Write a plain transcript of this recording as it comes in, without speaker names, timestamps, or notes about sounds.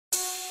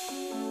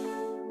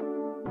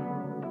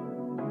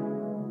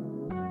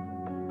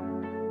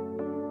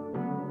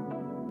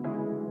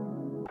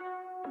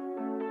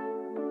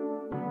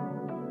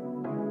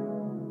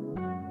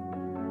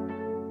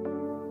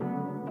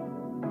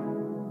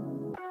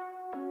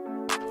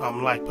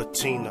I'm like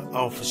patina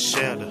on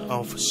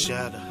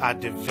foreshadow. I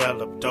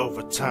developed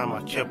over time,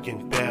 I kept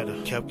getting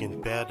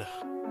better.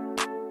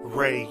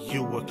 Ray,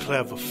 you a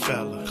clever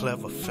fella.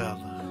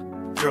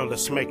 Girl,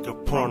 let's make a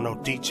porno,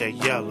 DJ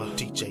Yella.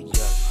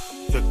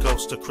 The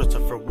ghost of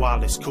Christopher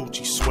Wallace,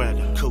 coochie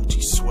sweater.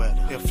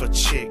 If a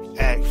chick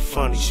act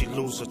funny, she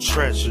lose a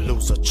treasure.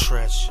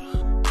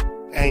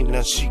 Ain't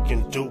nothing she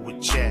can do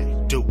with Jack.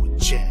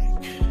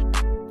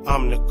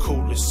 I'm the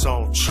coolest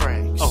on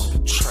tracks.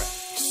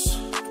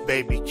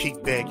 Baby,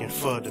 keep begging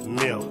for the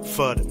milk.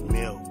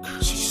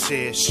 She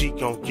said she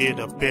gon' get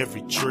up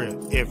every drip.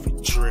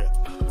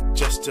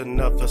 Just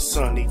another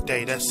sunny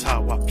day, that's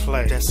how I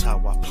play.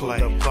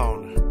 Put up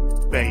on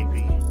her,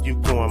 baby, you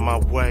going my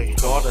way.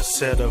 Bought a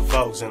set of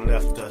Vogues and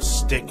left the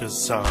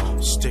stickers on.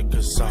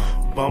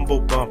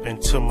 Bumble bumping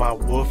till my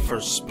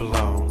woofers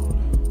blown.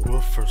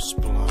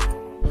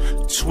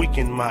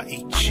 Tweaking my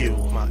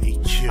EQ.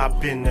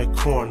 I've been the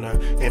corner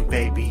and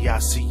baby I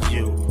see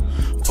you.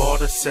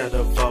 Bought a set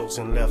of Vogues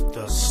and left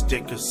the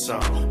stickers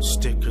on.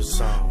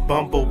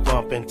 Bumble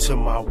bumping till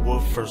my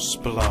woofers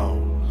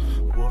blown.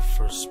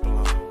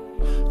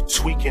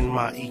 Tweaking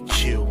my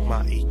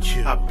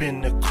EQ. I've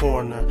been the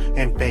corner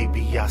and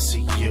baby I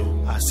see you.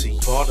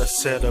 Bought a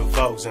set of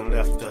Vogues and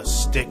left the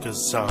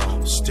stickers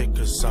on.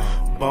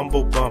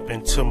 Bumble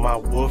bumping till my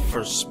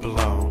woofers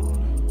blown.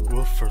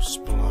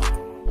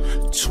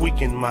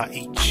 Tweaking my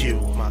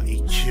EQ.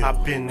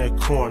 I've been the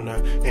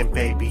corner and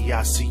baby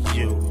I see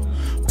you.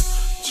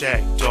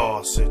 Jack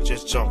Dawson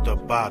just jumped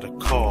up out of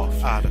cough.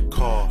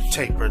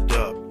 Tapered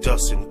up,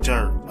 dust and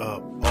dirt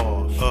up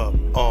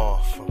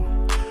off.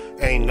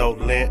 Ain't no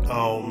lint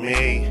on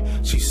me.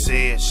 She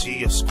said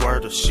she a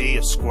squirt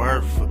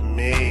for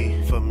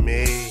me.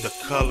 The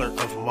color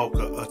of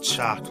mocha, a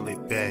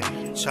chocolate bay.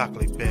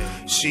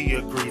 She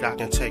agreed I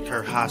can take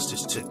her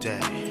hostage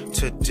today.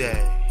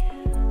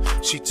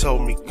 She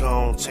told me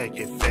gon' take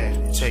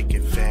advantage.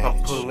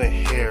 I'm pulling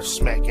hair,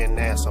 smacking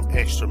ass, I'm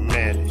extra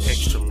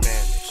managed.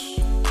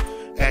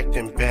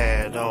 Acting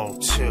bad on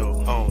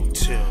tilt.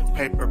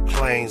 Paper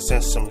planes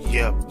and some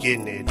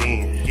getting it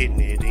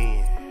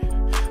in.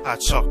 I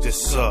chalk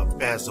this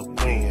up as a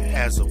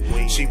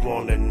win. She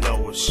wanna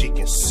know if she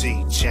can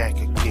see Jack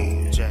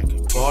again.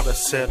 Bought a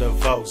set of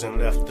Vogues and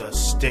left the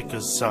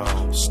stickers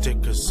on.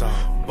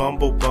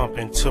 Bumble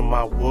bumping till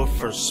my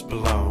woofers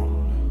blown.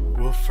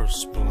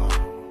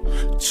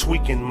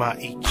 Tweaking my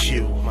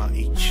EQ.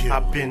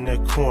 I've been the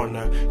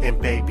corner and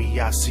baby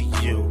I see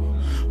you.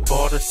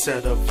 Bought a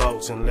set of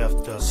Vogues and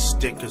left the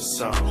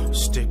stickers on.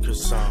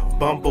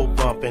 Bumble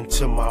bumping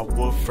till my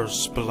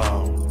woofers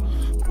blown.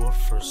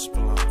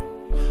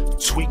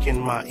 Tweaking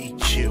my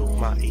EQ.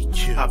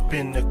 I've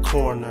been the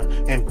corner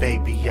and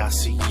baby I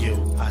see you.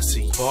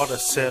 Bought a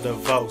set of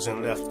Vogues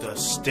and left the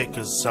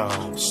stickers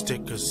on.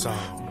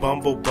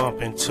 Bumble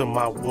bumping till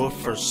my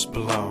woofers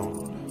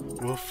blown.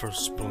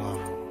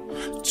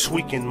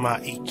 Tweaking my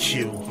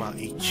EQ.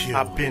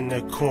 I've been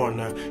the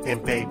corner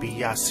and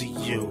baby I see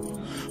you.